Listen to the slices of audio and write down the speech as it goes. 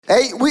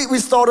Hey, we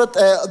started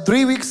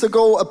 3 weeks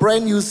ago a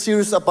brand new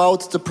series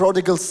about the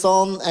prodigal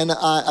son, and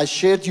I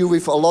shared you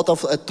with a lot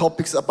of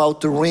topics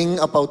about the ring,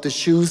 about the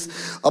shoes,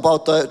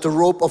 about the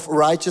rope of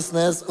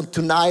righteousness. And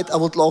tonight I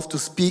would love to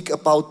speak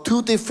about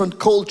two different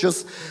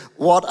cultures,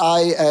 what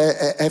I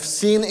have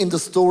seen in the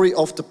story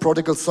of the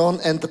prodigal son.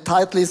 And the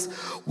title is,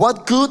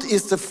 What Good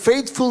is the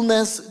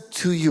Faithfulness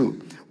to You?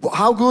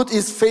 How good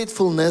is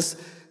faithfulness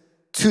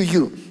to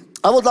you?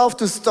 I would love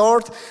to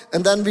start,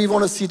 and then we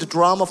want to see the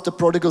drama of the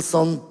prodigal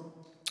son.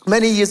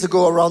 Many years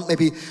ago, around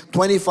maybe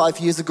 25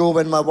 years ago,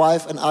 when my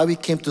wife and I, we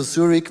came to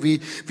Zurich,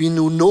 we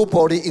knew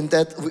nobody in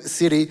that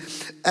city.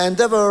 And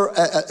there were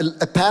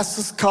a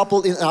pastor's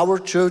couple in our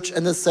church,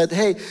 and they said,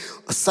 hey,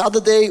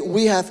 Saturday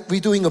we're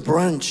doing a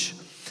brunch.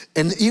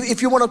 And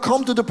if you want to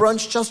come to the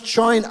brunch, just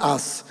join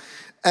us.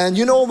 And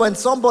you know, when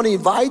somebody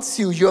invites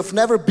you, you have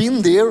never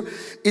been there,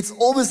 it's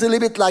always a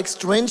little bit like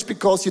strange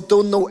because you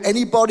don't know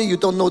anybody, you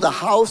don't know the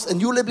house, and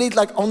you're a little bit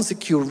like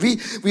unsecure.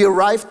 We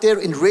arrived there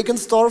in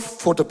Regensdorf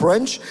for the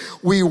brunch.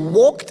 We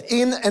walked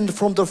in, and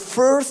from the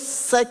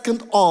first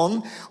second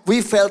on,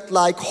 we felt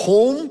like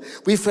home,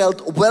 we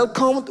felt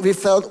welcomed, we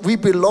felt we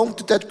belonged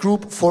to that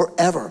group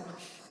forever.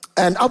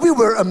 And we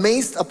were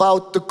amazed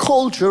about the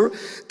culture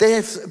they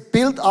have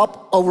built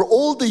up over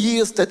all the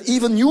years, that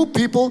even new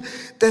people,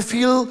 they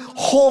feel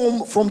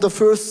home from the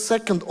first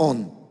second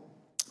on.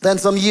 Then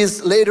some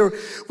years later,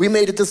 we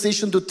made a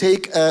decision to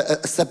take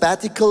a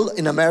sabbatical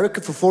in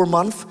America for 4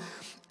 months.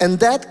 And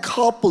that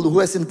couple who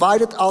has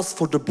invited us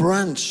for the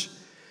brunch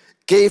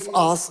gave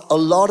us a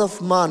lot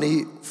of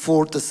money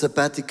for the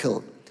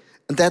sabbatical.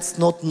 And that's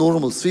not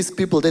normal. Swiss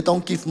people, they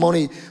don't give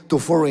money to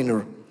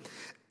foreigner.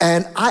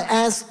 And I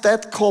asked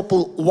that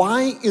couple,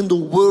 why in the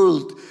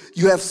world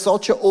you have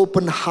such an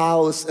open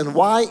house, and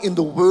why in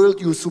the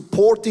world you're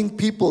supporting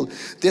people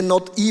that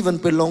not even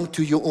belong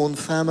to your own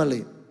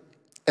family?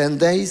 And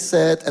they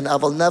said, and I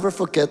will never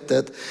forget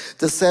that,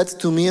 they said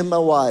to me and my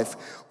wife,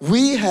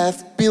 we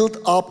have built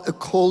up a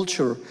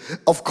culture.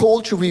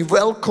 We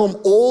welcome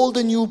all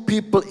the new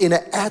people in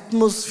an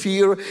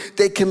atmosphere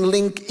they can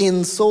link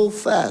in so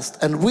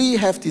fast. And we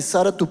have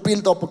decided to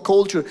build up a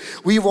culture.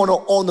 We want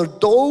to honor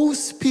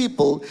those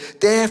people.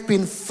 They have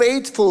been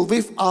faithful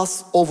with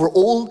us over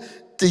all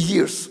the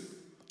years.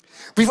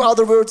 With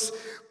other words,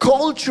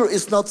 culture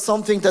is not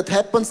something that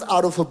happens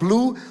out of a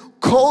blue.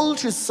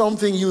 Culture is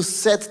something you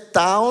set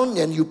down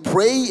and you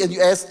pray and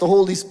you ask the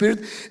Holy Spirit,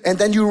 and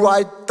then you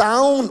write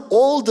down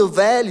all the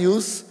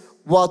values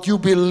what you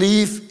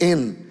believe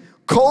in.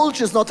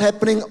 Culture is not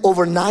happening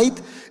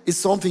overnight. It's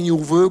something you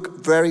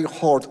work very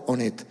hard on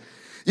it.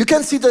 You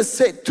can see the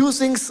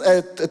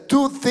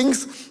two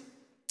things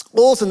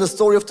also in the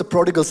story of the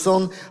prodigal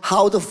son,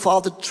 how the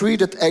father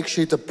treated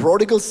actually the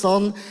prodigal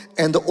son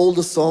and the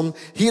older son.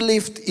 He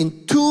lived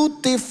in two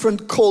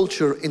different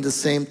cultures in the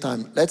same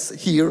time. Let's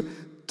hear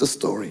the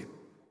story.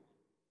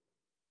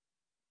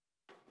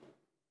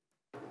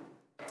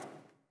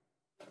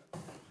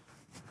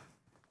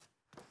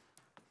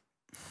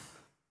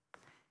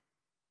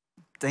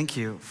 Thank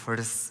you for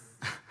this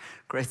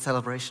great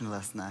celebration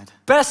last night.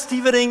 Best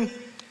evening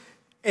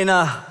in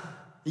a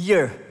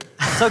year.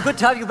 So good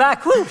to have you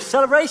back. Woo!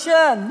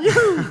 Celebration!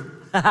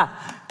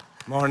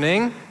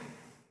 Morning.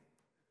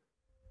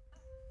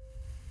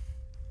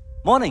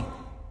 Morning.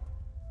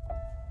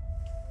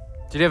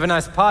 Did you have a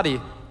nice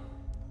party?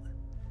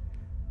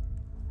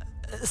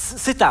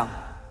 Sit down.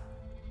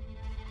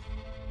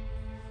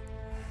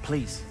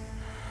 Please.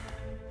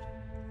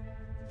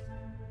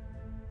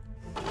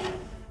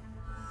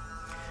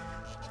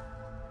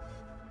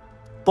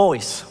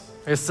 Boys.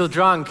 You're still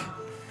drunk.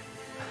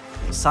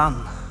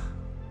 Son.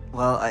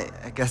 Well,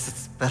 I guess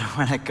it's better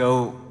when I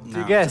go now. Do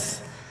you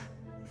guess?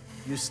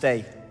 You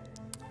stay.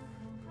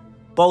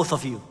 Both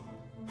of you.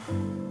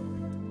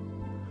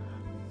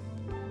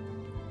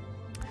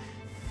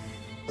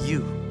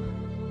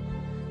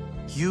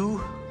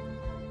 You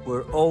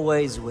were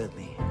always with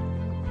me.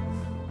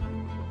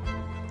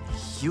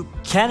 You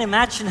can't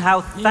imagine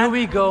how Here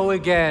we go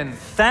again.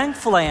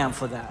 thankful I am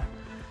for that.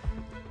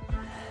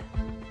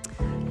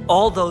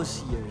 All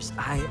those years,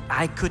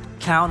 I could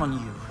count on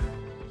you.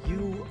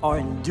 You are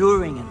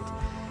enduring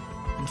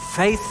and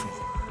faithful.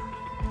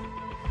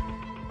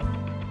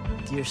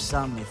 Dear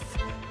son,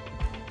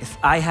 if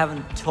I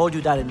haven't told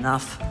you that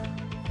enough,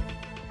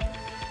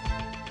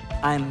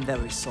 I'm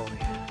very sorry.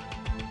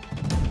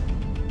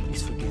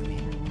 Please forgive me.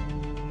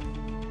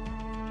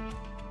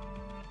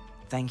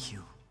 Thank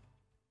you.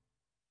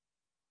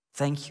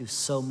 Thank you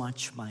so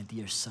much, my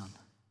dear son.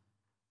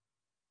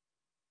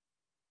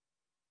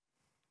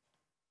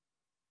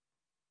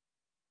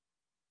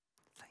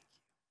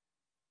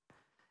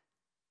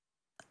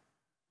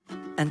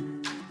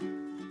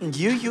 And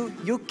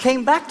you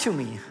came back to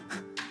me.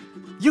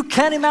 You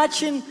can't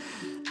imagine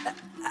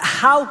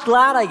how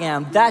glad I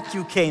am that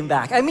you came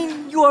back. I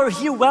mean, you are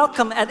here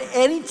welcome at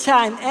any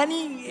time,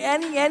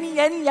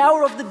 any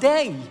hour of the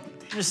day.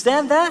 You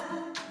understand that?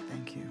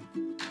 Thank you.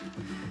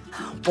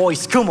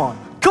 Boys, come on.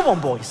 Come on,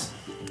 boys.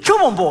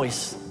 Come on,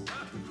 boys.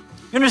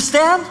 You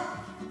understand?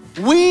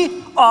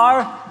 We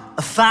are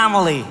a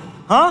family.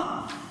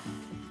 Huh?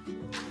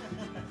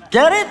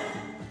 Get it?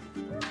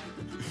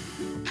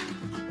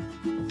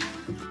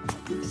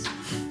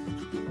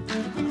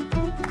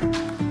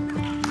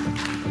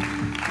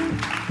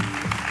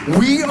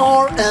 We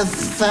are a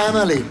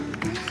family.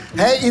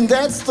 Hey, in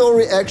that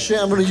story, actually,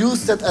 I'm going to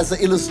use that as an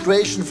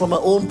illustration from my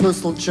own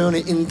personal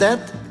journey. In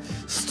that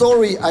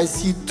story, I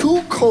see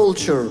two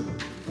cultures.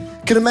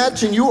 You can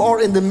imagine you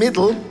are in the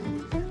middle.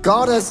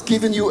 God has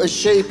given you a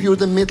shape, you're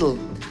the middle.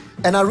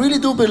 And I really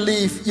do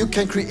believe you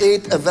can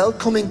create a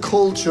welcoming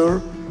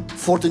culture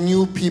for the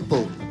new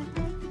people.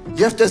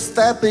 You have to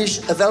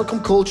establish a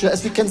welcome culture.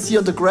 As we can see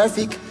on the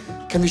graphic,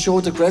 can we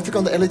show the graphic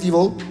on the LED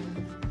wall?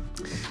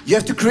 You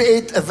have to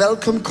create a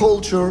welcome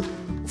culture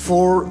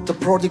for the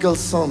prodigal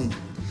son.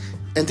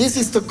 And this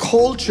is the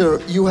culture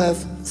you have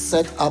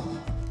set up.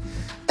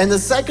 And the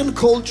second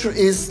culture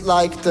is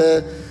like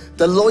the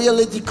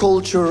loyalty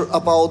culture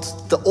about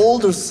the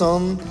older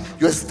son.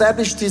 You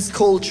establish this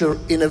culture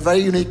in a very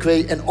unique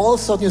way, and all of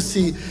a sudden you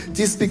see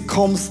this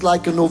becomes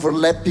like an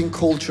overlapping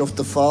culture of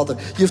the father.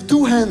 You have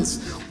two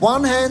hands.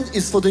 One hand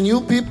is for the new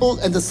people,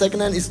 and the second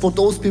hand is for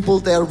those people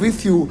that are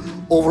with you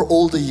over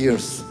all the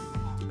years.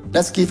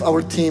 Let's give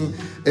our team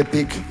a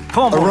big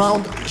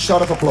round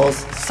shot of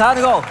applause. Time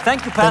to go.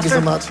 Thank you, Pastor. Thank you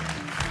so much.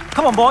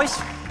 Come on, boys.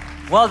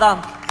 Well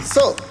done.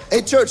 So,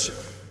 hey church,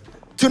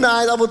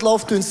 tonight I would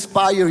love to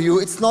inspire you.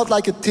 It's not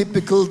like a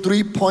typical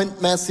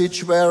 3-point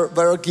message where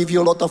I give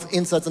you a lot of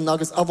insights and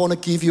nuggets. I want to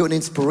give you an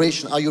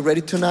inspiration. Are you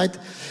ready tonight?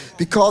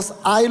 Because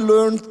I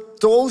learned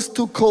those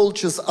two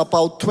cultures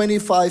about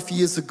 25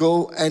 years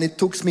ago, and it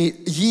took me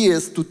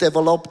years to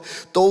develop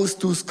those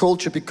two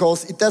cultures,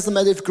 because it doesn't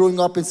matter if growing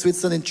up in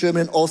Switzerland, in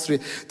Germany, and Austria,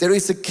 there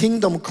is a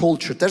kingdom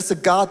culture, there's a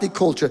godly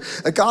culture.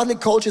 A godly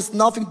culture has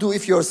nothing to do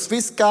if you're a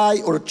Swiss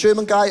guy or a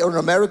German guy or in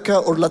America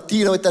or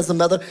Latino, it doesn't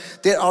matter.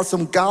 There are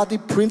some godly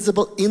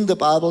principles in the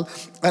Bible,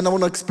 and I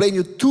want to explain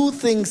you two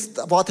things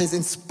what has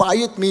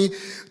inspired me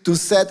to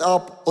set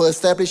up or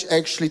establish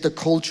actually the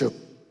culture.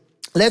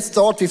 Let's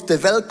start with the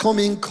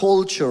welcoming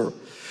culture.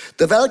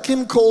 The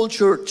welcome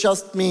culture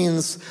just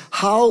means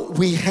how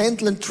we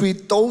handle and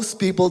treat those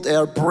people that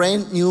are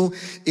brand new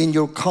in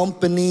your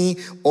company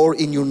or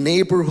in your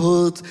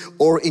neighborhood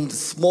or in the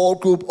small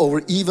group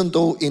or even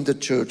though in the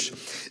church.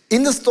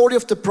 In the story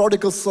of the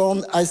prodigal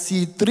son, I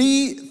see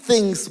 3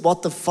 things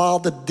what the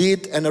father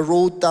did, and I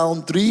wrote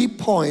down 3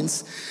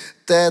 points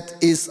that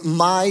is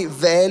my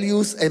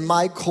values and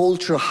my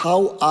culture,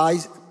 how I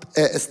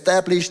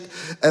established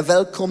a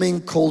welcoming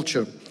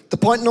culture. The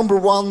point number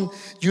 1,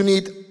 you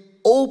need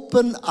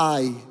open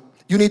eye.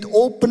 You need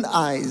open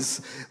eyes.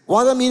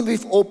 What I mean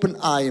with open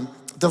eye,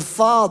 the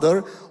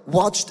father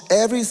watched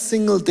every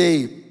single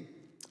day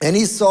and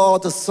he saw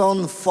the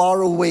son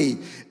far away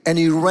and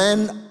he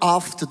ran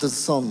after the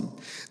son.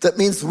 That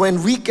means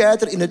when we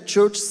gather in a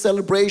church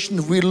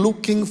celebration, we're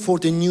looking for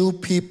the new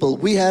people.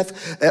 We have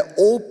an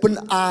open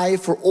eye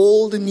for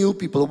all the new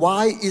people.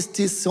 Why is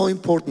this so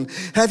important?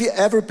 Have you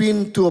ever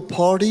been to a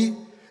party?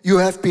 You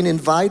have been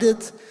invited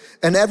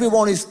and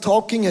everyone is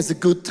talking, has a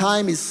good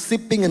time, is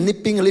sipping and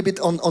nipping a little bit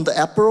on the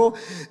apero,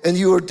 and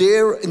you are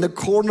there in the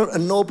corner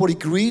and nobody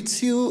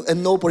greets you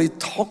and nobody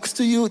talks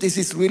to you. This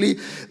is really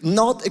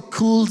not a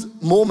cool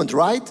moment,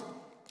 right?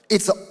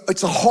 It's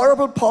a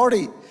horrible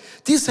party.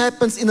 This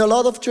happens in a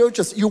lot of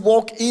churches. You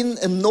walk in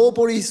and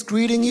nobody is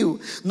greeting you.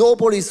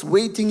 Nobody is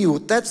waiting you.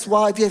 That's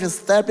why we have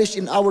established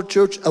in our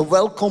church a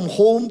welcome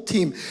home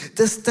team.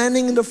 They're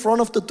standing in the front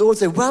of the door and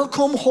say,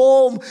 welcome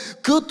home.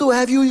 Good to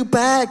have you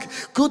back.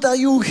 Good are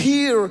you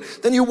here.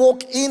 Then you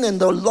walk in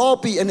the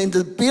lobby and in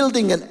the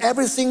building and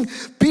everything.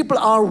 People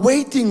are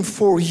waiting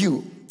for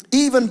you.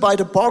 Even by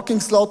the parking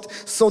slot,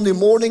 Sunday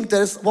morning,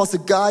 there was a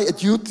guy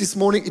at youth this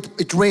morning.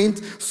 It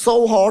rained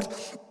so hard.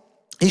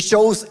 He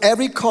shows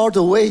every car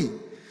the way.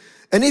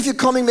 And if you're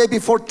coming maybe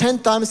for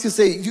 10 times, you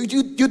say,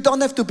 you don't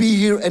have to be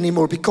here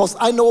anymore because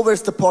I know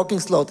where's the parking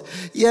slot.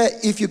 Yeah,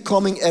 if you're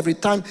coming every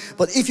time.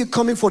 But if you're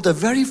coming for the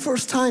very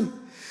first time,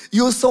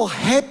 you're so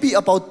happy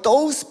about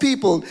those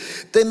people.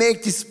 They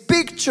make this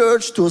big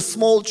church to a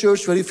small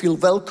church where you feel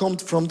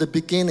welcomed from the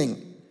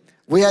beginning.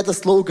 We had a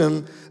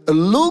slogan, a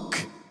look,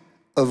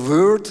 a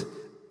word,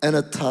 and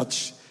a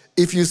touch.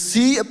 If you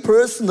see a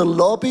person in the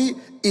lobby,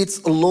 it's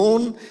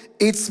alone.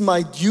 It's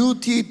my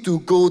duty to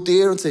go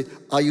there and say,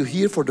 are you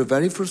here for the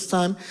very first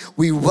time?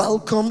 We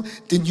welcome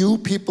the new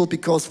people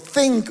because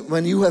think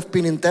when you have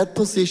been in that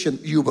position,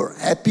 you were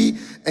happy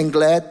and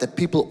glad that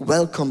people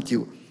welcomed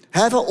you.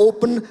 Have an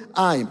open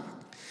eye.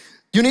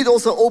 You need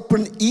also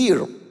open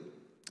ear.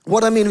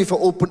 What I mean with an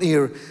open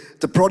ear,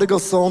 the prodigal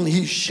son,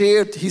 he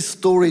shared his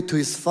story to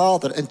his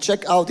father. And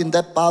check out in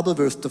that Bible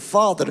verse, the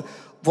father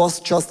was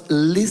just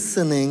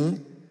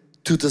listening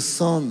to the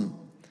son.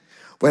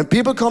 When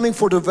people coming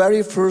for the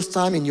very first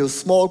time in your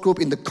small group,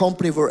 in the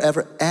company,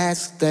 wherever,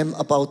 ask them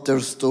about their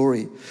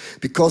story.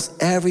 Because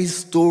every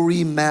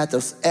story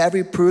matters.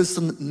 Every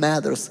person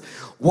matters.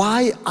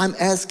 Why I'm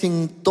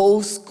asking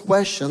those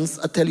questions,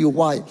 I tell you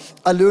why.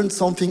 I learned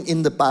something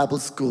in the Bible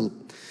school.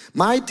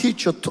 My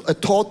teacher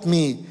taught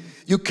me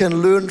you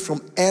can learn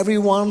from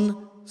everyone's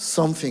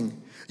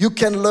something. You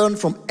can learn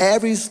from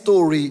every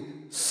story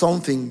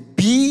something.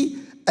 Be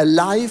a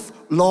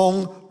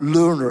lifelong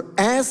learner.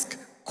 Ask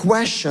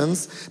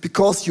questions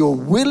because you're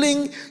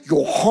willing,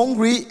 you're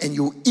hungry, and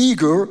you're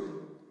eager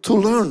to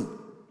learn.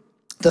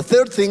 The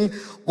third thing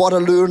what I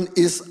learned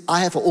is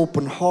I have an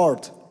open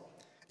heart.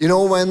 You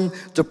know, when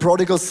the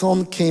prodigal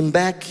son came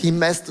back, he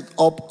messed it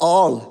up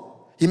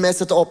all. He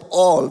messed it up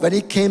all. When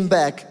he came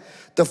back,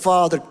 the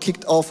father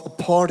kicked off a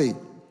party.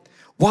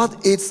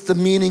 What is the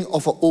meaning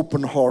of an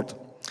open heart?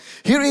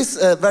 Here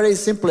is a very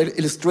simple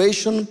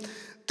illustration.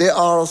 There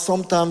are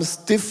sometimes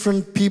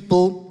different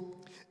people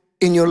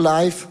in your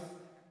life.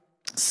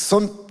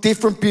 Some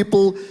different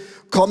people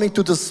coming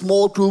to the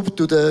small group,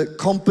 to the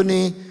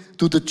company,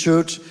 to the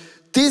church.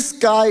 This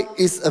guy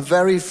is a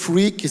very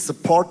freak. He's a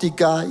party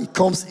guy. He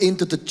comes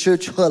into the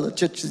church,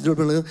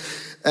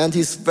 and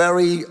he's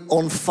very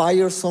on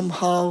fire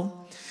somehow.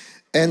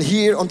 And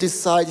here on this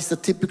side is a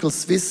typical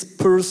Swiss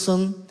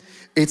person.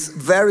 It's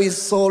very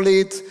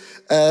solid.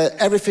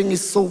 Everything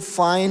is so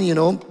fine, you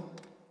know.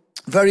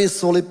 Very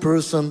solid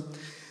person.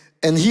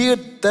 And here,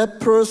 that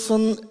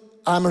person,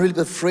 I'm a little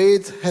bit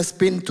afraid, has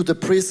been to the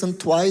prison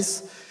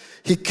twice.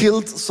 He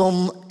killed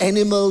some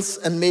animals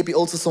and maybe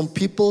also some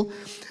people.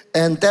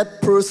 And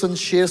that person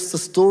shares the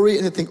story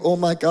and you think, oh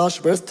my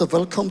gosh, where's the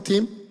welcome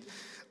team?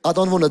 I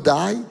don't want to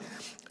die.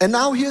 And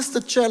now here's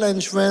the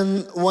challenge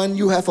when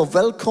you have a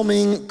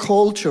welcoming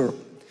culture.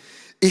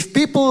 If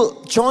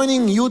people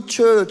joining your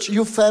church,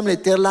 your family,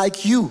 they're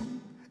like you,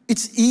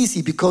 it's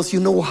easy because you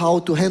know how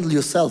to handle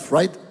yourself,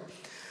 right?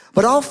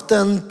 But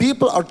often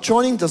people are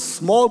joining the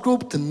small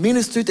group, the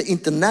ministry, the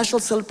international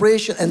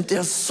celebration, and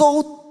they're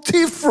so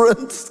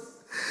different.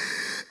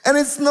 And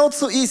it's not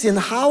so easy. And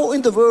how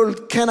in the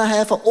world can I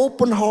have an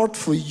open heart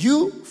for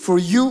you,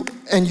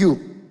 and you?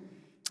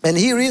 And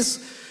here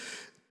is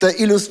the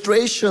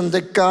illustration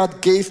that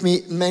God gave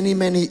me many,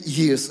 many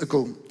years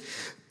ago.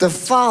 The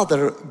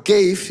father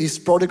gave his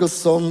prodigal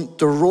son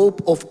the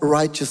robe of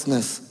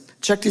righteousness.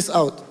 Check this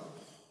out.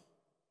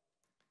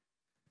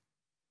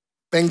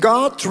 When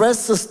God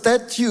dresses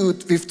that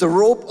dude with the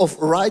robe of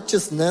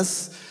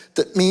righteousness,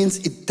 that means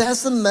it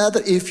doesn't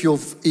matter if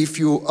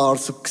you are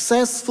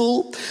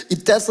successful,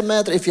 it doesn't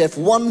matter if you have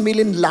 1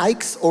 million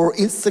likes or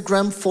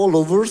Instagram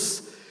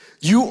followers,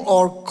 you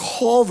are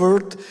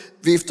covered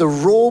with the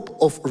robe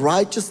of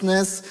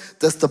righteousness,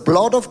 that the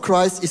blood of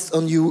Christ is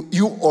on you,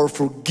 you are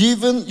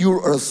forgiven, you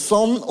are a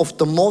son of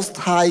the Most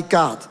High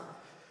God.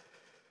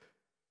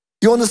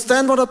 You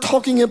understand what I'm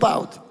talking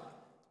about?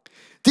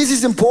 This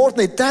is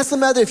important. It doesn't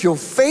matter if you're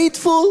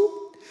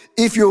faithful,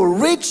 if you're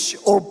rich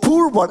or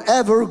poor,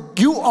 whatever,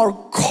 you are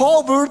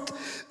covered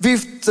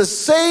with the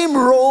same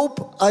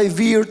robe I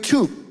wear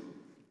too.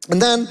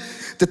 And then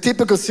the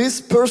typical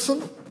Swiss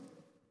person.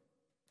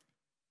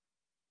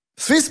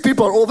 Swiss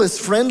people are always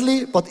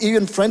friendly, but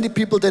even friendly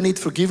people, they need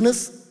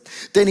forgiveness.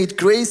 They need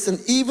grace, and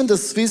even the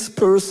Swiss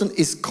person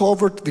is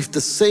covered with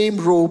the same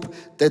robe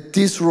that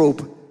this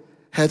robe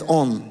had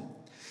on.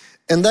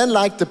 And then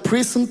like the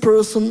prison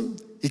person,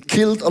 he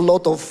killed a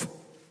lot of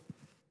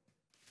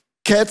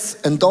cats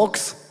and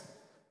dogs,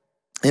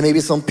 and maybe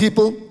some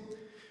people.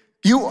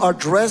 You are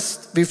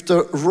dressed with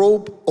the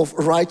robe of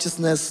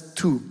righteousness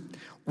too.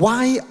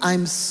 Why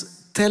I'm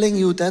telling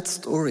you that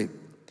story?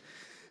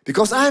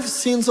 Because I've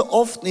seen so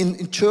often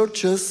in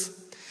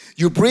churches,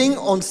 you bring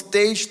on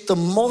stage the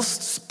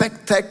most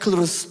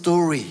spectacular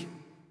story.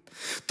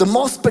 The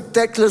most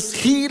spectacular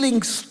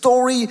healing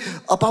story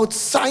about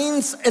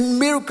signs and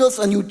miracles,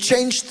 and you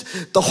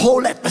changed the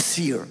whole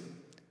atmosphere.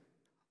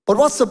 But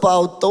what's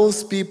about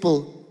those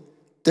people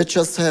that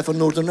just have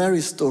an ordinary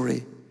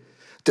story?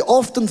 They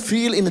often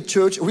feel in the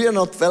church, we are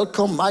not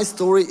welcome, my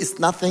story is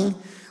nothing,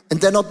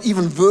 and they're not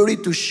even worthy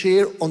to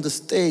share on the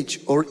stage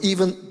or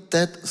even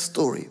that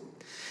story.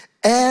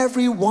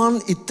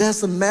 Everyone, it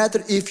doesn't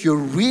matter if you're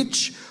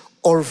rich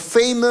or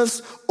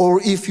famous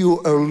or if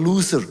you're a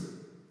loser.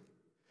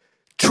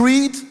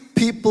 Treat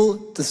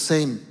people the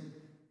same.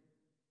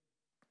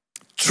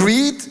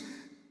 Treat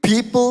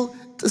people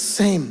the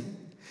same.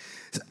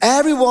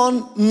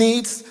 Everyone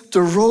needs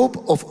the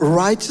robe of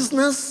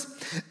righteousness.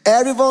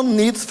 Everyone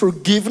needs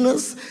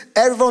forgiveness.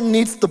 Everyone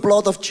needs the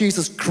blood of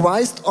Jesus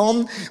Christ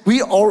on.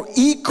 We are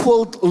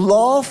equal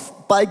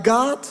loved by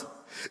God,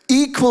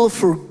 equal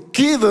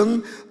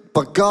forgiven,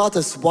 but God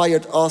has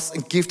wired us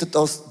and gifted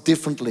us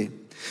differently.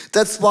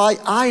 That's why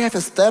I have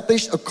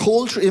established a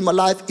culture in my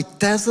life. It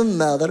doesn't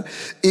matter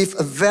if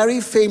a very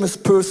famous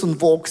person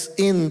walks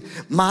in,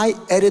 my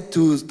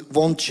attitude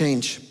won't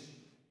change.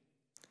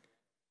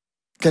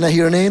 Can I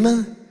hear an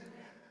amen?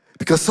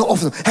 Because so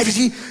often, have you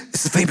seen,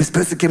 it's a famous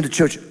person came to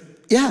church.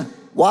 Yeah,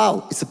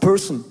 wow, it's a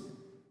person.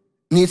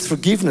 Needs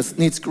forgiveness,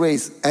 needs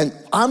grace. And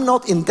I'm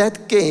not in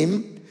that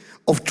game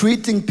of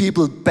treating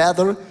people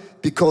better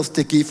because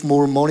they give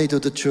more money to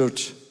the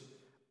church.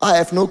 I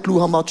have no clue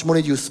how much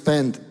money you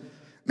spend.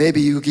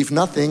 Maybe you give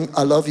nothing,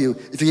 I love you.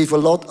 If you give a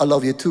lot, I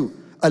love you too.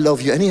 I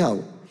love you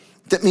anyhow.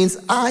 That means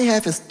I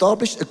have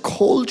established a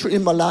culture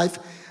in my life.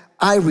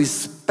 I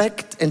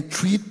respect and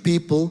treat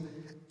people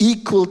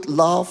equal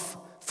love,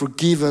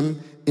 forgiven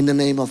in the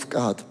name of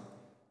God.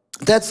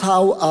 That's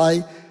how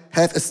I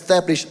have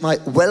established my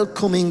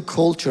welcoming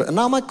culture. And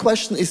now my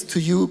question is to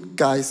you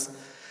guys.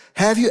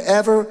 Have you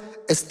ever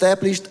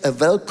established a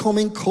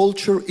welcoming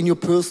culture in your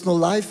personal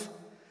life?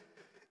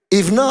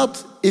 If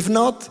not,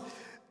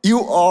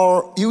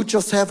 you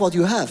just have what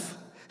you have.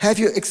 Have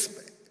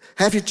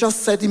you just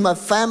said in my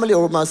family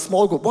or my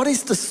small group, what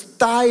is the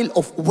style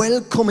of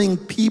welcoming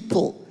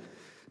people?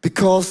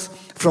 Because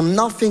from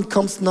nothing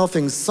comes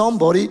nothing.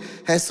 Somebody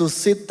has to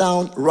sit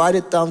down, write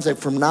it down, say,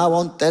 from now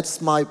on,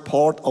 that's my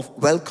part of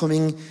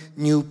welcoming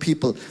new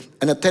people.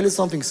 And I tell you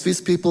something, Swiss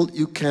people,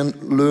 you can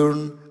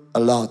learn a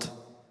lot.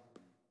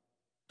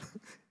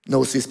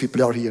 No Swiss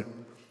people are here.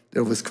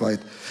 They're always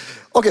quiet.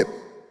 Okay,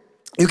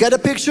 you get a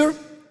picture?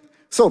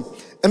 So,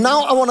 and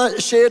now I want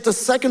to share the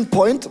second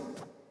point.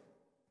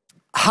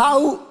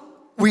 How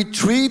we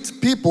treat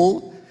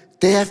people.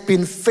 They have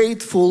been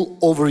faithful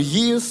over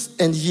years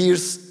and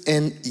years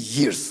and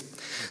years.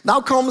 Now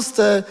comes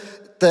the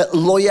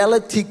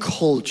loyalty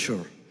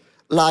culture,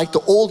 like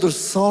the older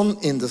son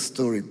in the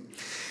story.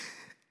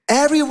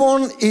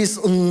 Everyone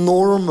is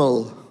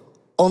normal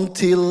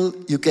until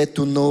you get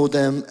to know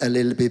them a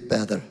little bit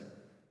better.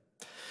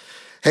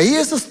 Hey,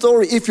 here's a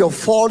story. If you're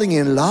falling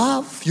in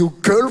love, your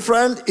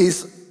girlfriend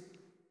is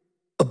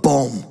a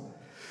bomb.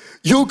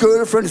 Your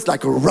girlfriend is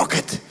like a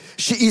rocket.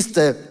 She is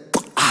the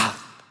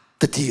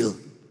deal.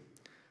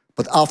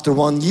 But after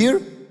 1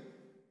 year,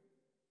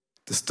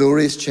 the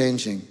story is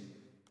changing.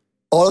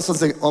 All of a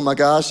sudden, oh my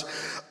gosh,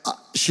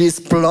 she's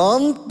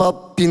blonde,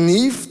 but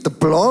beneath the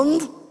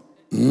blonde,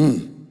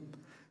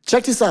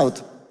 check this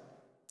out.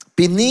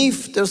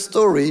 Beneath their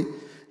story,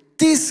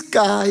 this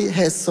guy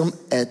has some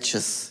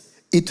edges.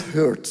 It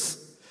hurts.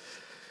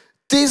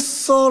 This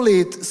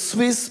solid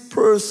Swiss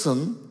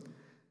person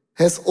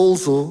has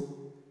also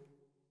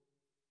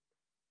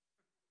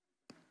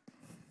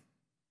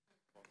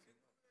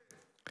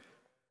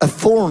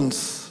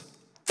thorns.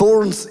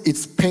 Thorns,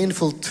 it's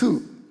painful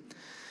too.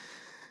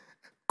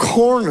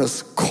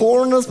 Corners,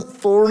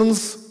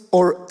 thorns,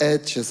 or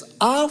edges.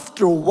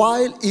 After a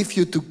while, if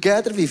you're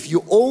together with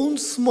your own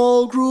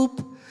small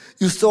group,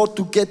 you start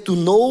to get to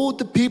know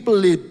the people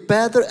a little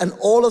better, and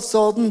all of a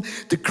sudden,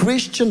 the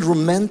Christian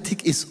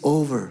romantic is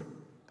over.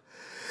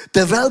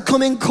 The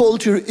welcoming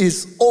culture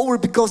is over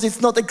because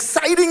it's not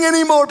exciting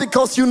anymore,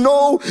 because you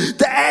know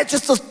the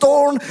edges, the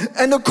thorn,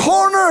 and the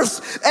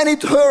corners, and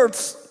it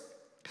hurts.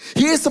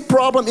 Here's the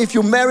problem if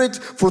you're married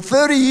for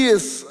 30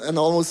 years, and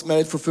almost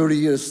married for 30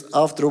 years.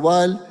 After a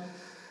while,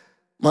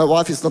 my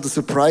wife is not a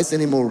surprise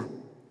anymore.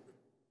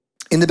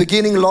 In the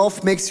beginning,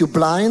 love makes you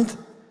blind,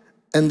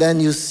 and then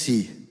you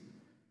see.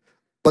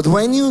 But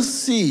when you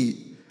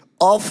see,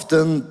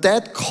 often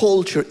that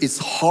culture is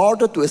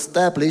harder to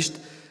establish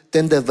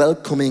than the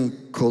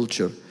welcoming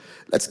culture.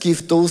 Let's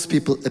give those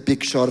people a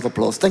big shout of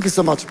applause. Thank you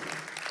so much.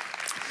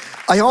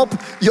 I hope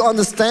you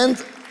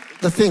understand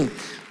the thing.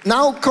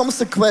 Now comes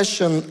the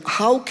question,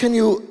 how can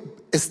you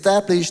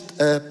establish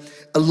a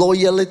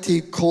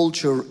loyalty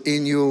culture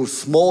in your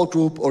small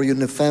group or in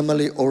the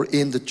family or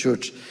in the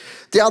church?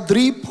 There are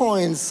 3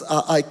 points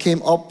I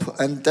came up,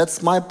 and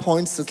that's my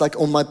points. It's like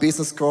on my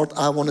business card.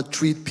 I want to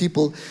treat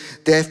people.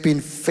 They have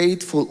been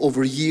faithful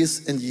over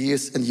years and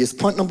years and years.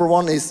 Point number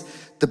 1 is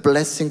the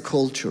blessing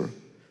culture.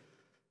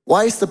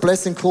 Why is the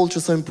blessing culture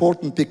so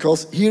important?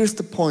 Because here's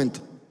the point.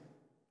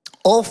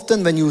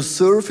 Often when you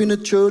serve in a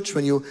church,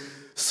 when you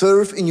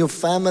serve in your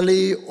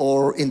family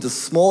or in the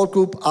small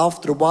group,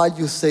 after a while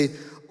you say,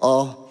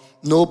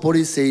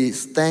 nobody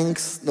says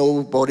thanks,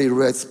 nobody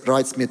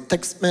writes me a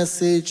text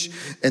message,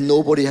 and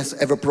nobody has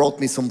ever brought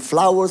me some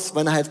flowers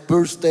when I had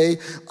birthday.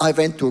 I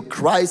went to a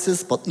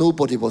crisis, but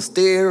nobody was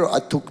there. I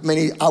took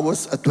many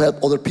hours to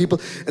help other people,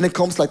 and it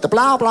comes like the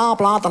blah, blah,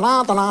 blah, da,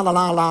 la, da, la,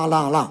 la, la,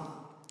 la, la.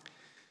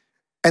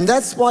 And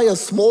that's why a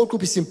small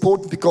group is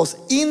important, because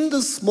in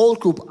the small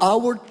group,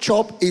 our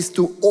job is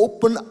to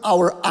open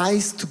our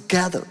eyes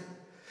together.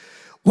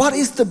 What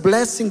is the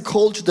blessing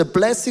culture? The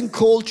blessing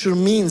culture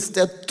means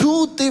there are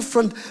 2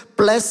 different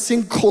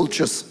blessing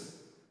cultures.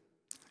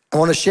 I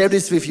want to share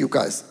this with you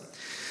guys.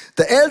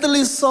 The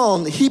elderly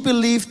son, he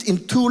believed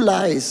in 2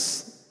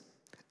 lies.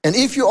 And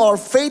if you are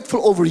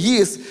faithful over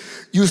years,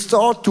 you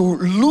start to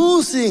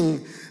losing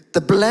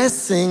the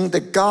blessing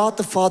that God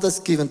the Father has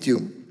given to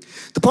you.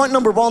 The point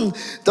number 1,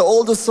 the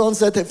older son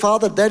said, hey,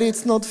 Father, Daddy,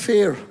 it's not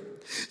fair.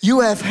 You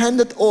have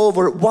handed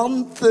over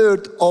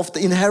 1/3 of the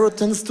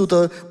inheritance to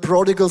the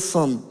prodigal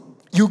son.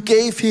 You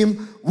gave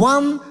him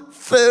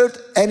 1/3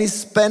 and he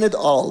spent it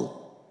all.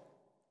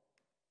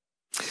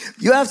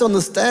 You have to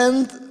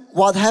understand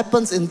what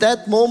happens in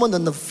that moment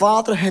when the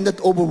father handed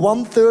over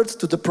 1/3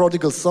 to the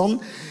prodigal son.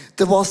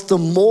 There was the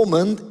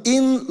moment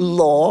in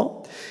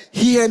law,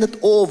 he handed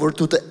over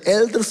to the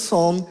elder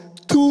son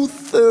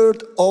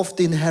 2/3 of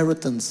the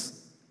inheritance.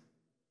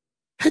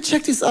 Hey,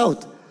 check this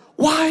out.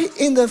 Why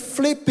in the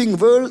flipping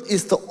world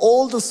is the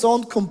older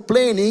son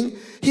complaining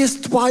he has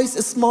twice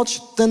as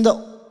much than the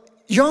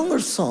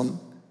younger son?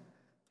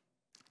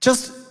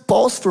 Just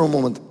pause for a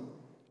moment.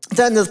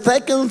 Then the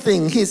second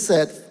thing he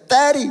said,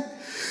 Daddy,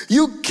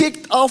 You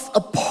kicked off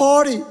a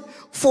party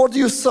for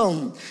your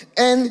son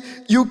and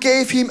you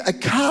gave him a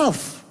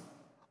calf.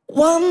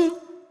 One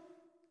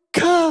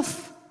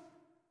calf.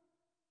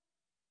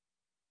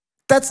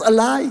 That's a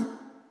lie.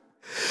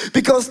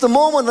 Because the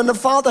moment when the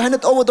father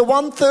handed over the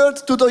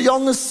 1/3 to the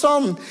youngest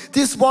son,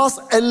 this was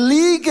a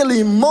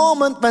legally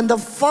moment when the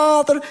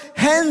father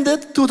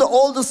handed to the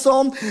older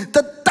son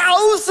the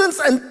thousands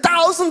and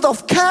thousands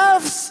of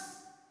calves.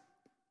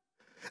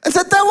 And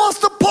said, that was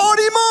the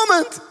party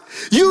moment.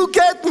 You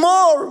get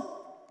more.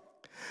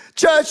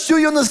 Church, do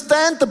you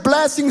understand? The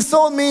blessing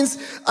zone means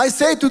I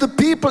say to the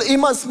people in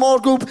my small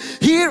group,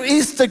 here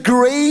is the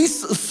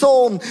grace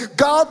zone.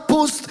 God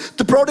puts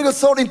the prodigal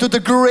son into the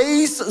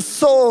grace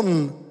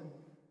zone,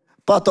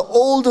 but the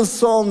older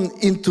son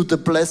into the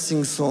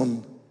blessing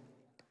zone.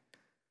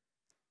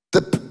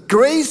 The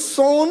grace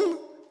zone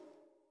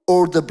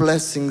or the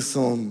blessing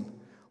zone?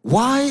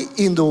 Why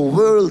in the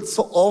world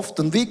so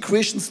often we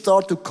Christians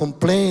start to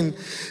complain?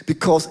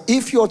 Because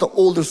if you're the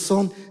older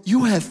son,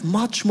 you have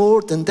much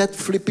more than that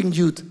flipping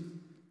dude.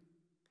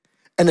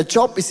 And the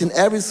job is in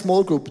every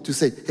small group to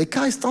say, hey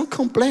guys, don't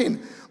complain.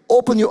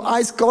 Open your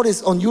eyes, God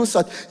is on your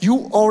side.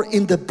 You are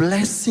in the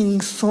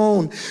blessing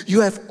zone.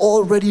 You have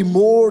already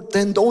more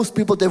than those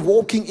people. They're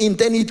walking in,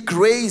 they need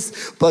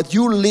grace, but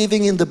you're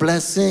living in the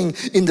blessing,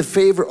 in the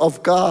favor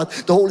of God.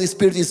 The Holy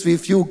Spirit is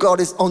with you. God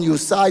is on your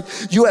side.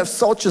 You have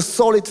such a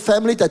solid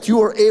family that you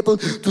are able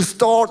to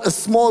start a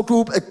small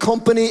group, a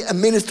company, a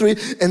ministry,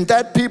 and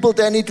that people,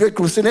 they need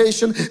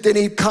reconciliation, they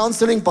need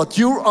counseling, but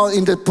you are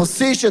in the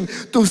position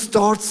to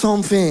start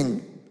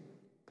something.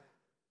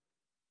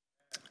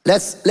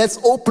 Let's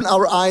open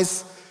our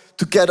eyes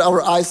to get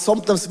our eyes.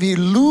 Sometimes we're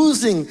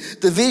losing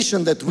the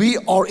vision that we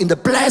are in the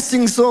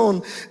blessing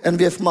zone and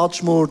we have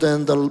much more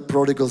than the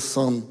prodigal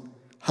son.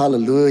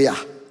 Hallelujah.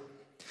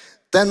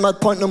 Then my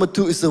point number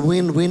 2 is a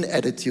win-win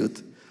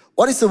attitude.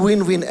 What is a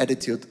win-win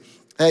attitude?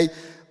 Hey,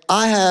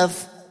 I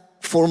have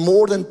for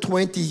more than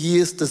 20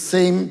 years the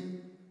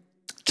same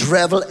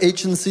travel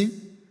agency.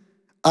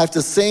 I have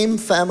the same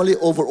family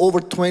over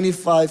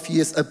 25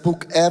 years. I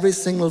book every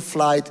single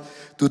flight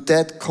to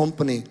that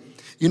company.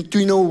 Do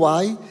you know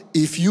why?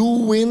 If you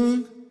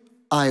win,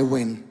 I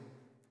win.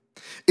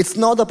 It's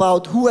not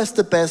about who has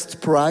the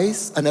best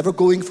price. I'm never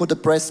going for the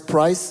best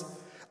price.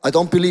 I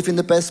don't believe in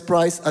the best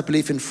price. I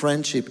believe in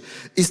friendship.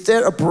 Is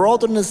there a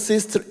brother and a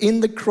sister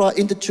in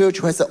the church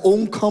who has their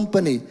own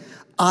company?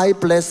 I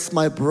bless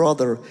my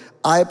brother.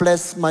 I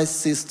bless my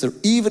sister.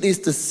 Even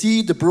if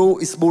the bro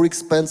is more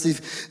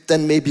expensive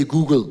than maybe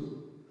Google.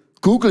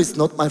 Google is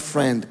not my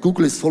friend.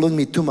 Google is following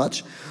me too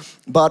much.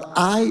 But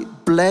I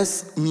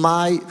bless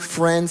my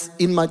friends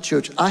in my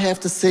church. I have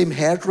the same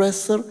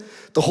hairdresser.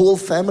 The whole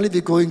family,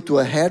 we're going to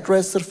a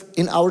hairdresser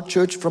in our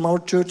church, from our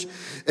church.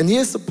 And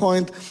here's the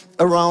point.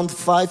 Around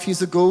 5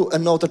 years ago,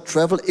 another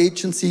travel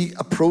agency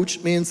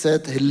approached me and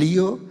said, hey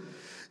Leo,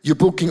 you're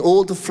booking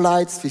all the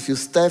flights with your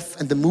staff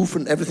and the mover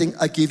and everything.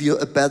 I give you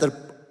a better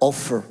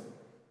offer.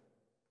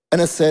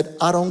 And I said,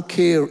 I don't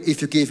care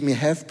if you give me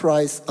half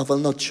price. I will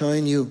not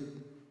join you.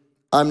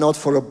 I'm not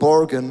for a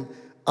bargain.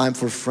 I'm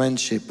for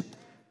friendship.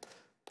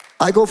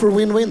 I go for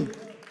win-win.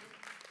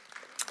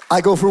 I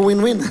go for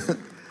win-win.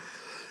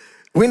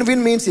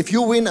 Win-win means if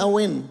you win, I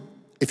win.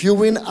 If you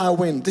win, I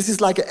win. This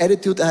is like an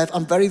attitude I have.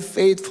 I'm very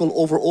faithful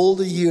over all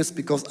the years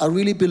because I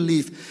really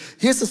believe.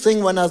 Here's the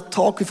thing, when I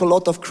talk with a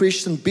lot of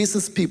Christian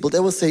business people,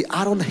 they will say,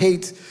 I don't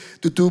hate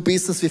to do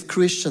business with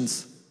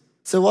Christians.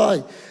 So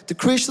why? The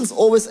Christians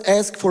always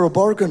ask for a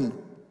bargain.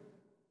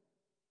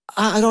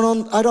 I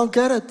don't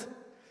get it.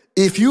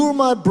 If you're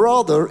my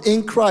brother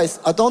in Christ,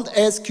 I don't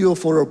ask you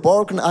for a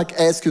bargain. I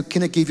ask you,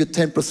 can I give you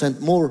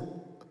 10% more?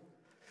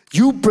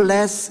 You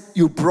bless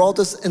your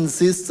brothers and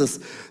sisters.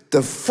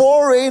 The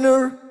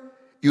foreigner,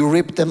 you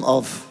rip them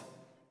off.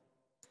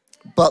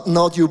 But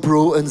not you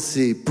bro and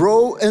see.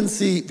 Bro and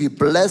see, we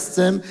bless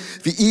them.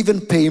 We even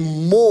pay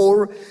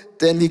more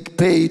than we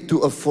pay to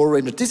a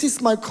foreigner. This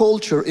is my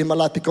culture in my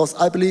life because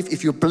I believe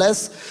if you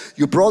bless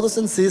your brothers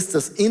and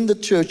sisters in the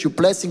church, you're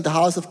blessing the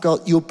house of God,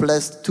 you're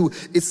blessed too.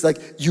 It's like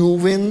you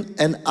win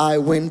and I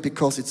win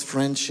because it's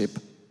friendship.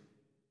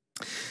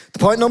 The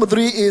point number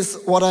 3 is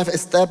what I've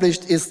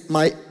established is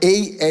my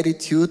A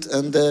attitude,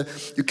 and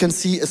you can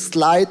see a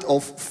slide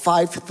of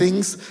 5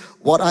 things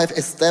what I've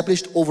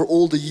established over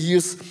all the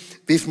years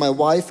with my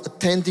wife: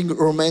 attending a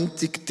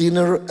romantic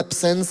dinner,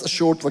 absence, a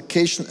short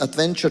vacation,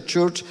 adventure,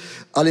 church,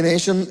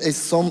 alienation is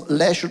some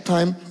leisure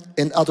time,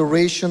 and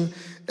adoration,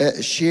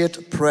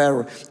 shared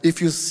prayer.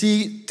 If you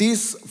see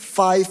these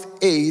 5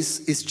 A's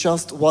is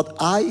just what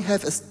I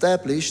have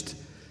established.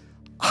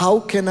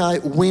 How can I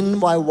win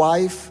my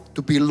wife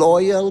to be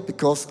loyal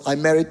because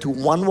I'm married to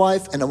one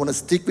wife and I want to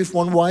stick with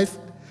one wife?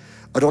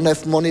 I don't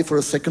have money for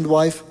a second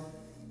wife.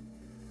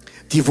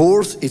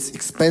 Divorce is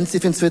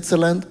expensive in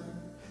Switzerland.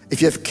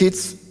 If you have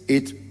kids,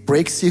 it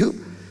breaks you.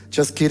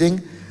 Just kidding.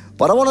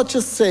 But I want to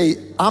just say,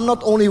 I'm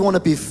not only want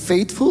to be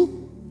faithful,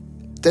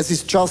 this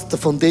is just the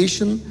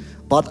foundation,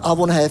 but I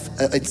want to have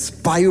an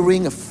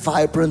inspiring, a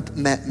vibrant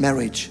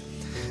marriage.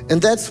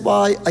 And that's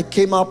why I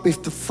came up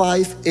with the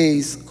 5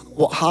 A's.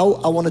 how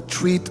I want to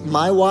treat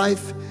my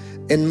wife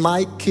and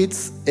my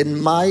kids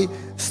and my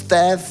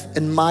staff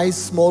and my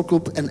small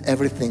group and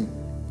everything.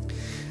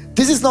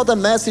 This is not a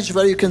message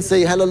where you can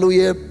say,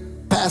 hallelujah,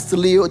 Pastor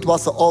Leo, it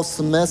was an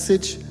awesome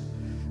message.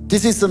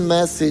 This is a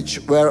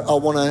message where I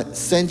want to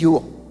send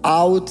you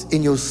out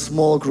in your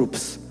small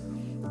groups.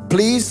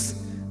 Please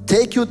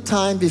take your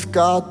time with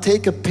God,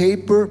 take a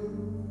paper,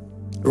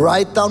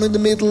 write down in the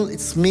middle,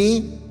 it's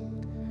me.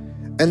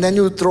 And then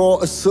you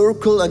draw a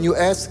circle and you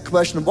ask the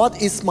question,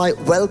 what is my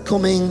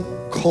welcoming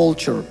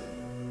culture?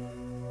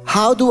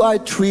 How do I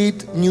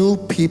treat new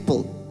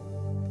people?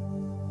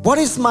 What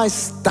is my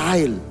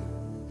style?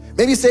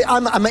 Maybe you say,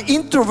 I'm an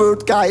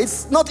introvert guy.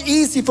 It's not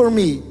easy for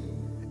me.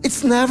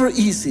 It's never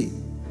easy.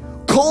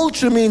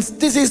 Culture means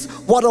this is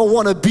what I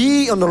want to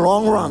be in the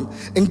long run.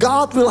 And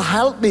God will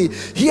help me.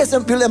 He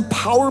will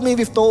empower me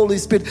with the Holy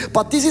Spirit.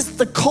 But this is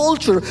the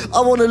culture I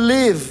want to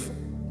live.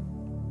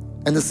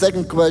 And the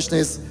second question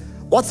is,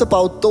 what's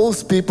about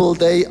those people,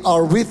 they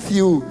are with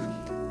you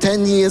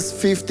 10 years,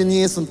 15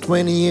 years, and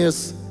 20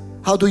 years?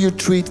 How do you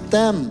treat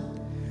them?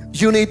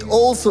 You need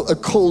also a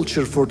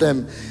culture for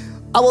them.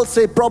 I will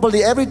say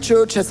probably every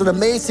church has an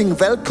amazing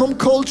welcome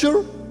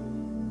culture.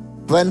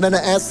 When I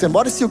ask them,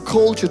 what is your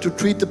culture to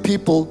treat the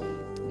people,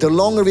 they're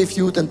longer with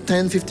you than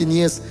 10, 15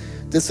 years,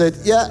 they said,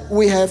 yeah,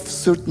 we have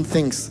certain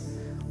things.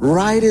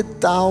 Write it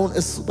down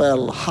as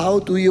well. How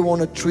do you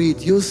want to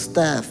treat your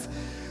staff,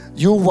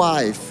 your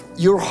wife,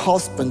 your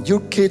husband,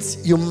 your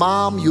kids, your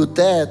mom, your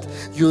dad,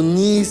 your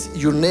niece,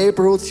 your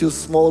neighborhoods, your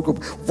small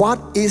group? What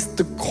is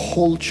the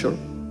culture?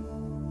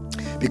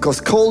 Because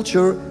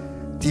culture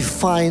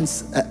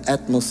defines an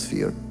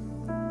atmosphere.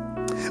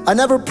 I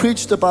never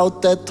preached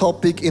about that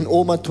topic in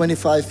all my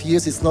 25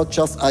 years. It's not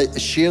just I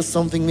share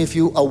something with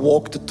you, I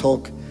walk the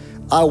talk.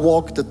 I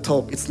walk the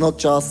talk. It's not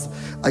just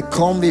I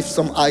come with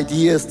some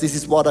ideas, this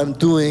is what I'm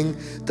doing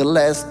the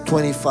last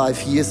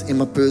 25 years in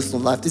my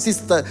personal life. This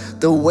is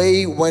the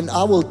way when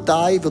I will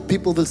die, the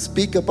people will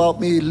speak about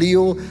me.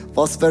 Leo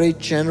was very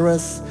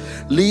generous.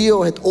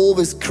 Leo had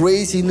always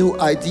crazy new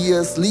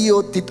ideas.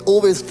 Leo did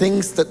always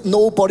things that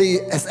nobody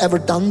has ever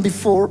done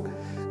before.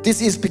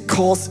 This is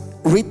because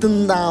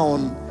written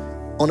down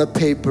on a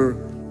paper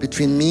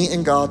between me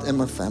and God and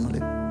my family.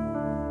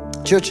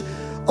 Church,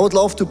 I would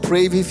love to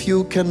pray with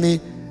you. Can we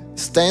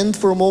stand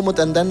for a moment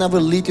and then I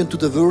will lead you into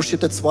the worship.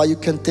 That's why you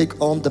can take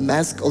on the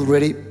mask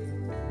already.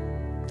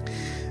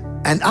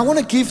 And I want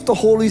to give the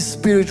Holy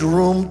Spirit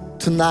room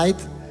tonight,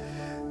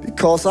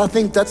 because I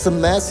think that's a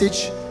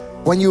message.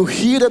 When you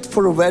hear that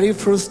for the very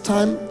first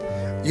time,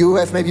 you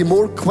have maybe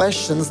more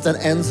questions than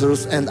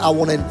answers, and I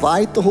want to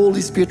invite the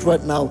Holy Spirit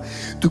right now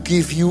to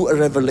give you a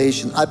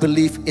revelation. I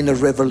believe in a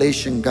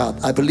revelation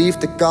God. I believe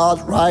that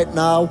God right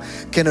now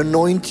can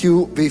anoint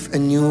you with a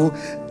new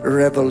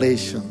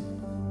revelation.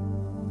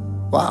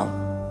 Wow.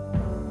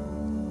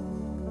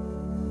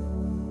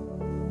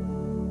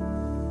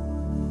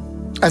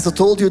 As I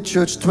told you,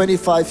 church,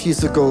 25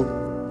 years ago,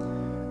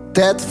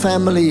 that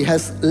family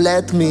has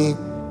led me,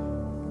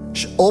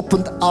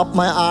 opened up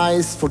my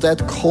eyes for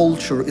that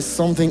culture. Is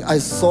something I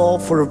saw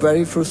for the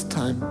very first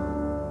time.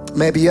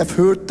 Maybe you have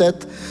heard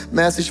that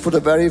message for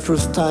the very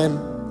first time.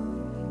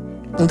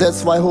 And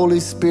that's why, Holy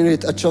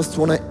Spirit, I just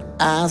want to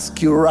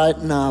ask you right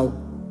now,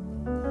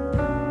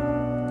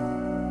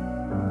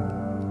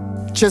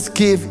 just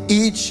give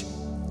each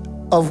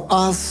of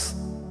us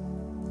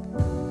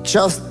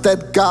just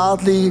that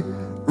godly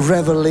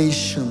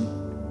revelation.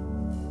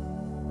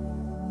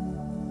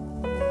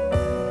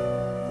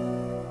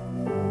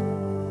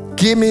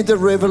 Give me the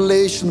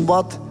revelation,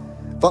 what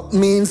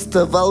means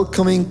the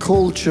welcoming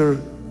culture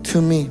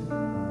to me.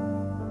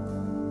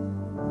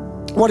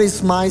 What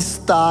is my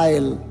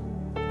style?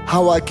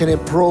 How I can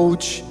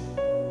approach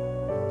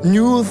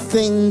new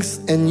things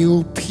and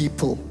new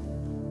people.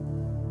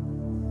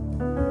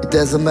 It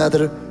doesn't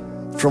matter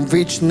from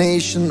which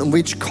nation and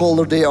which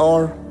color they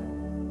are.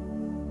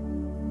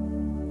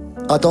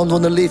 I don't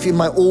want to live in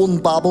my own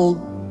bubble,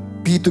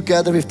 be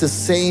together with the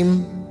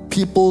same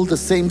people, the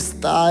same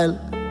style.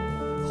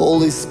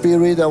 Holy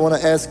Spirit, I want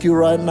to ask you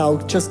right now,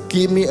 just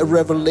give me a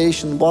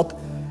revelation. What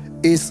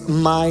is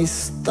my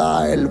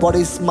style? What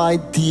is my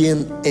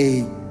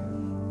DNA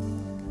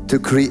to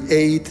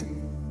create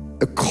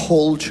a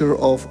culture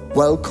of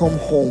welcome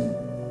home?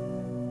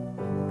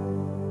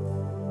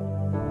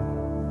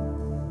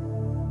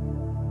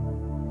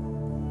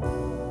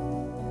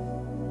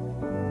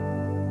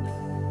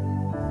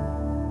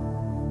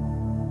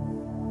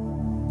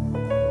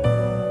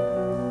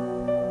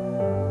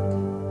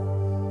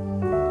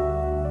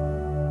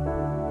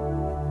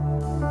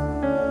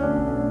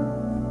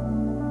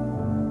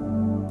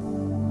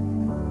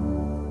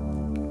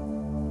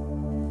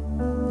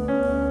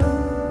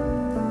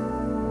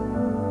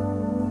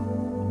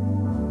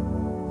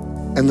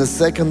 And the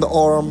second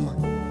arm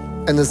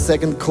and the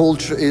second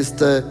culture is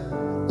the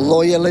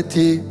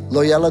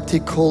loyalty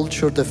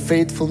culture, the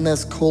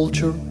faithfulness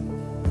culture.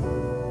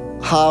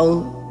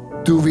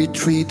 How do we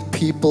treat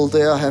people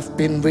that have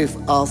been with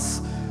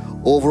us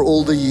over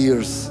all the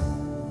years?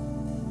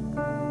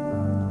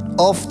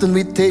 Often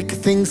we take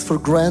things for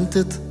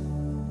granted,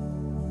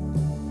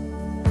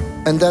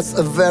 and that's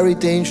a very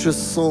dangerous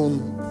zone.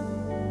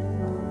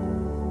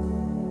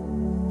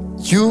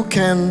 You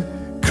can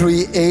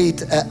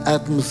create an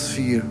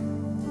atmosphere.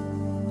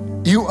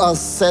 You are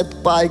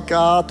set by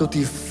God to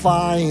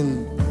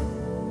define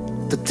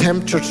the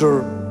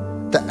temperature,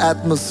 the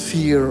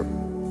atmosphere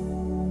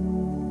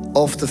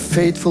of the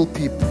faithful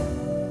people.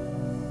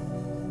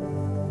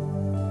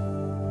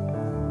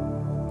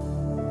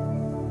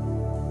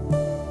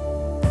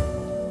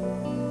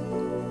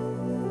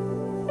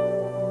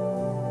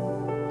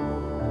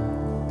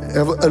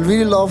 I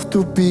really love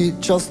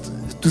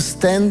to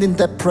stand in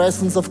that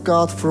presence of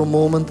God for a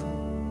moment.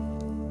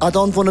 I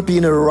don't want to be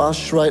in a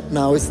rush right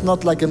now. It's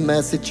not like a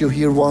message you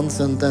hear once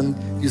and then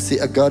you say,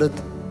 I got it.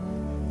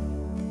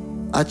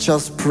 I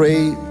just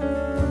pray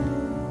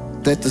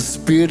that the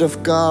Spirit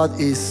of God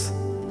is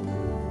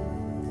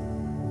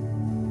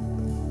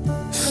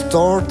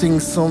starting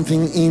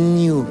something in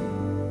you,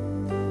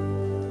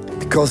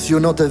 because you're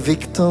not a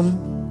victim.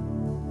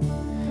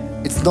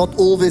 It's not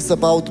always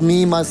about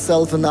me,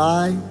 myself, and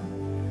I.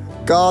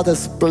 God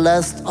has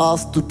blessed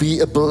us to be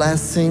a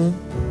blessing.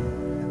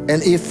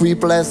 And if we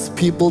bless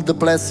people, the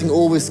blessing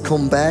always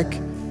comes back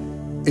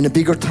in a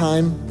bigger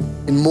time,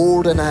 in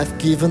more than I have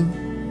given.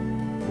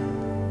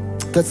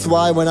 That's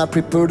why when I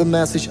prepared the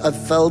message, I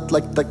felt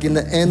like in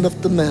the end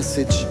of the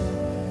message,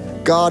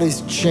 God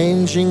is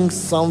changing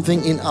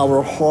something in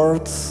our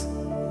hearts,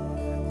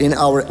 in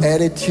our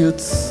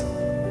attitudes,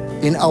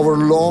 in our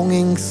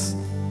longings,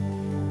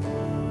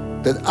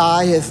 that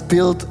I have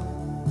built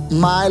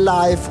my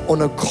life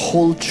on a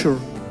culture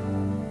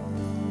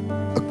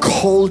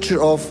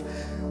of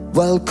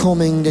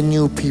welcoming the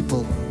new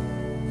people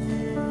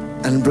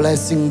and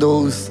blessing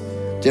those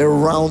that are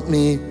around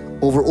me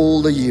over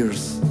all the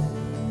years.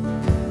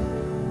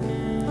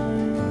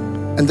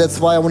 And that's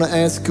why I want to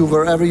ask you,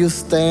 wherever you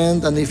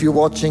stand, and if you're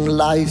watching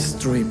live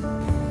stream,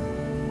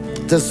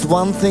 there's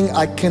one thing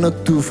I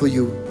cannot do for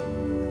you.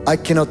 I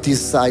cannot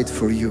decide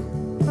for you.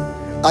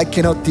 I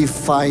cannot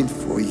define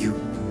for you.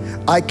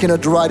 I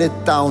cannot write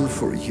it down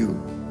for you.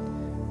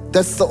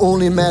 That's the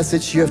only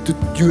message you have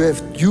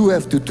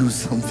to do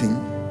something.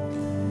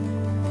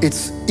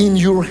 It's in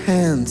your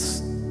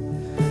hands.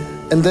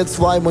 And that's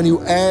why when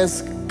you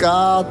ask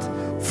God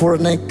for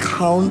an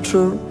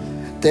encounter,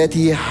 that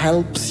He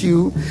helps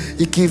you,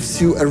 He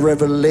gives you a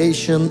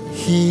revelation,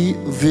 He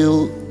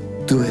will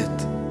do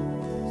it.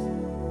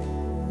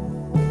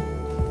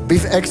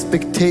 With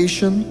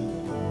expectation,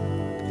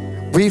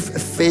 with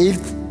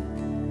faith,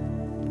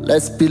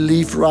 let's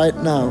believe right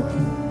now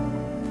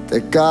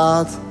that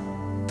God,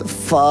 the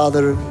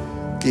Father,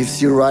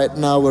 gives you right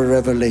now a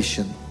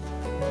revelation.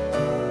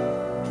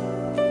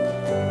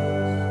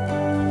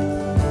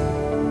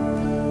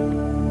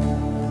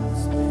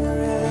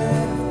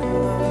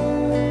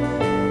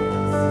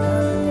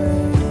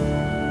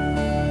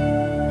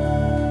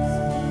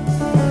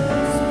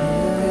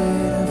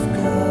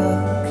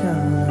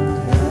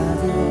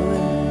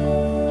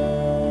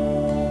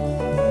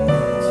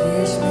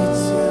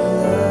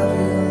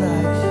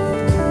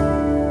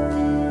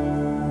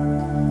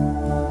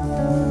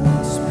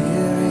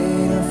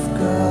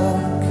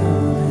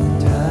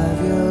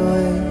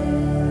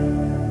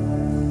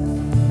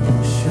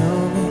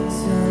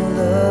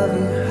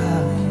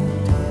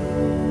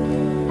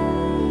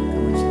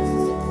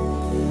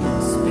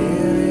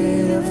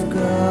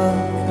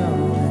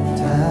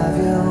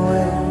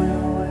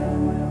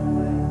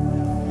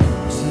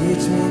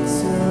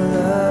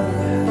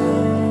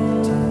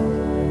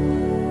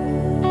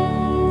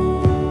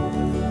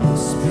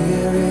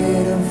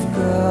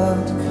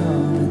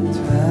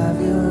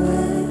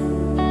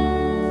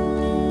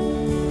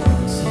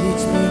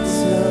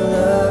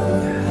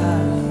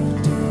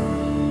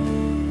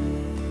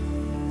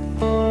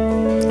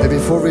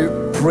 Before we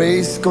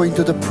going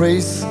to the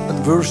praise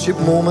and worship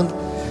moment,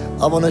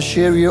 I want to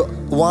share you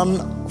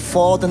one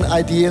thought and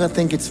idea, and I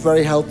think it's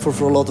very helpful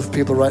for a lot of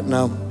people right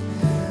now.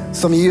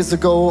 Some years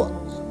ago,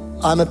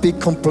 I'm a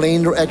big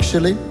complainer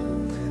actually,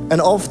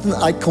 and often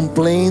I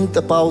complained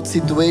about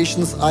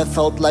situations I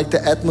felt like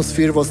the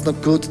atmosphere was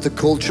not good, the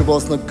culture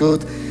was not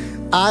good.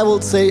 I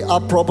would say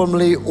I'm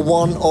probably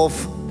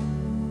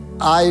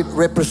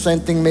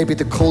representing maybe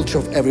the culture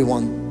of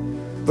everyone.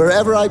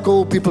 Wherever I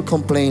go, people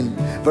complain.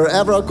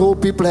 Wherever I go,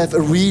 people have a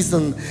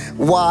reason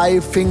why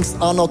things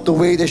are not the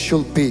way they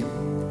should be.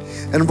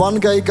 And one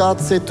guy,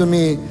 God said to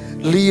me,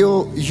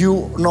 Leo,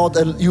 you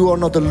are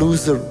not a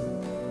loser.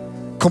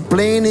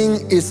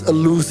 Complaining is a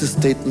loser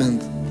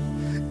statement.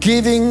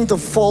 Giving the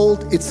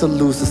fault, it's a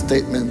loser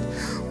statement.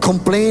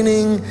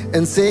 Complaining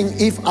and saying,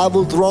 if I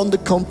would run the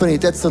company,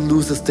 that's a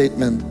loser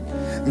statement.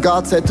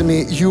 God said to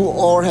me, you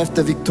all have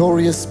the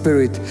victorious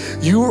spirit.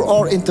 You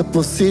are in the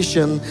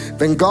position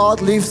when God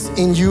lives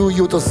in you,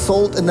 you're the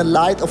salt and the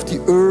light of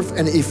the earth.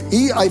 And if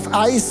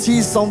I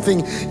see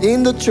something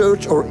in the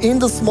church or in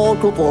the small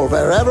group or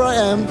wherever I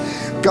am,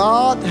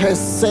 God has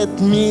set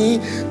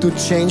me to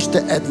change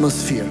the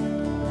atmosphere.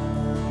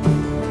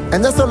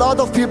 And there's a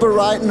lot of people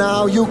right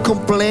now, you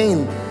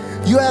complain.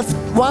 you have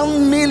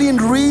 1 million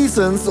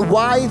reasons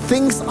why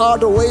things are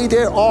the way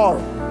they are.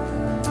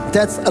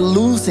 That's a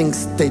losing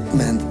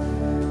statement.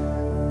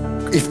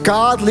 If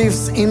God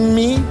lives in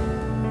me,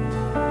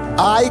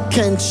 I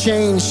can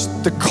change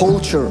the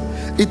culture.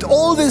 It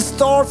always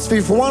starts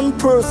with one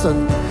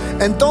person,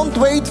 and don't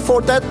wait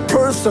for that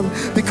person,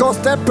 because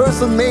that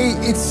person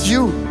it's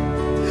you.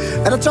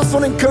 And I just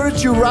want to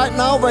encourage you right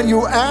now, when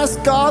you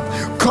ask God,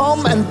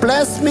 come and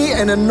bless me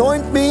and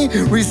anoint me,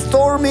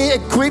 restore me,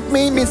 equip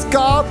me, means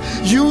God,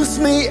 use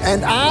me,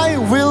 and I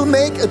will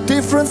make a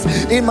difference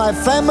in my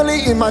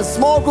family, in my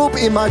small group,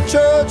 in my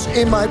church,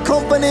 in my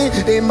company,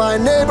 in my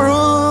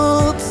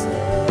neighborhoods.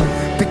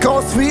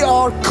 Because we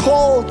are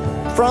called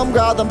from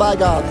God and by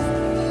God.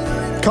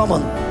 Come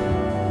on.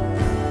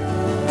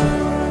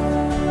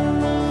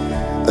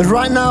 And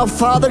right now,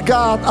 Father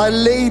God, I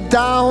lay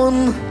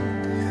down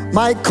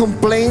my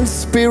complaint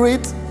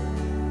spirit.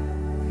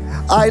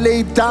 I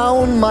lay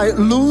down my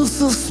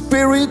loser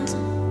spirit,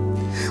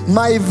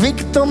 my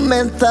victim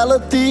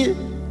mentality.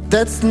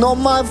 That's not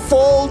my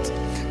fault.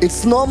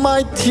 It's not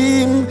my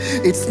team.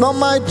 It's not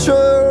my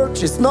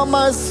church. It's not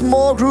my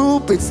small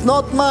group. It's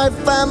not my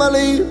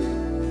family.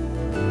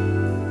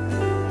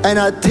 And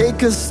I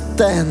take a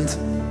stand.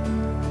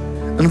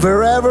 And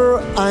wherever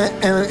I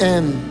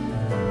am,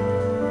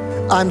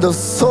 I'm the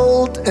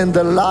salt and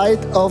the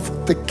light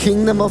of the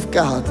kingdom of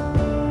God.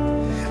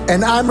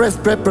 And I'm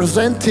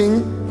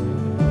representing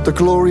the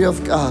glory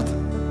of God.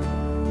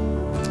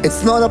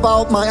 It's not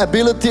about my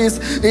abilities.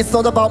 It's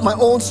not about my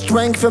own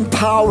strength and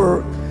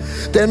power.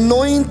 The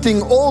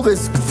anointing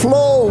always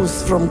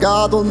flows from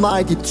God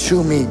Almighty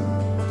to me.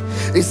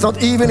 It's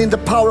not even in the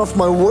power of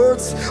my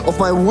words, of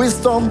my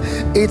wisdom.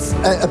 It's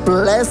a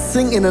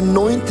blessing, an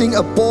anointing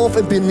above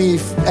and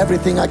beneath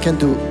everything I can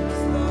do.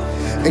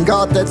 And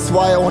God, that's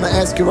why I want to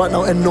ask you right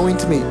now,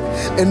 anoint me.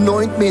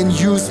 Anoint me and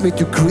use me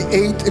to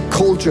create a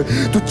culture,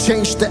 to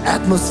change the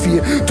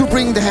atmosphere, to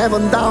bring the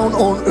heaven down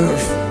on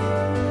earth.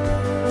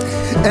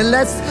 And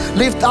let's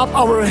lift up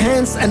our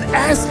hands and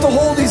ask the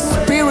Holy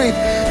Spirit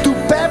to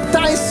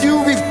baptize you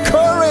with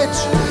courage,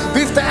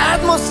 with the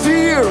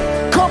atmosphere.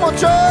 Come on,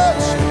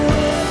 church.